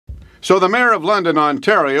So the Mayor of London,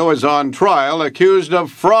 Ontario, is on trial accused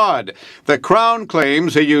of fraud. The Crown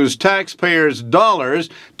claims he used taxpayers' dollars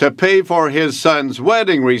to pay for his son's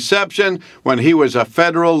wedding reception when he was a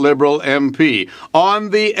federal Liberal MP. On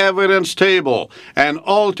the evidence table, an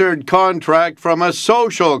altered contract from a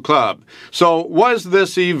social club. So was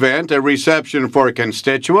this event a reception for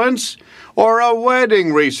constituents or a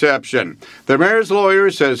wedding reception? The mayor's lawyer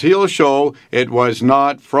says he'll show it was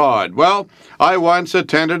not fraud. Well, I once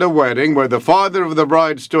attended a wedding where the father of the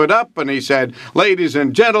bride stood up and he said, "Ladies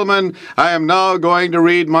and gentlemen, I am now going to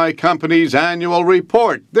read my company's annual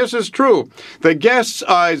report." This is true. The guests'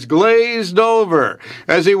 eyes glazed over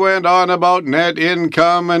as he went on about net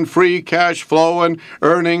income and free cash flow and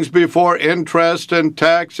earnings before interest and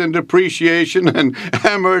tax and depreciation and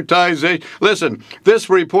amortization. Listen,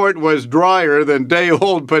 this report was drier than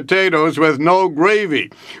day-old potatoes with no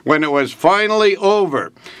gravy. When it was finally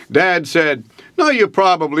over, Dad said, "Now, you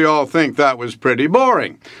probably all think that was pretty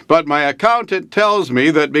boring, but my accountant tells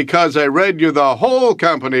me that because I read you the whole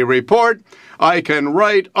company report, I can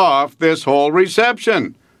write off this whole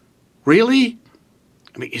reception." Really?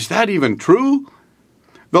 I mean, is that even true?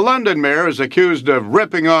 The London mayor is accused of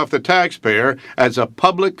ripping off the taxpayer as a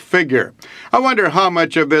public figure. I wonder how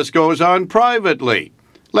much of this goes on privately.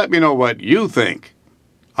 Let me know what you think.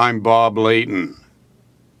 I'm Bob Layton.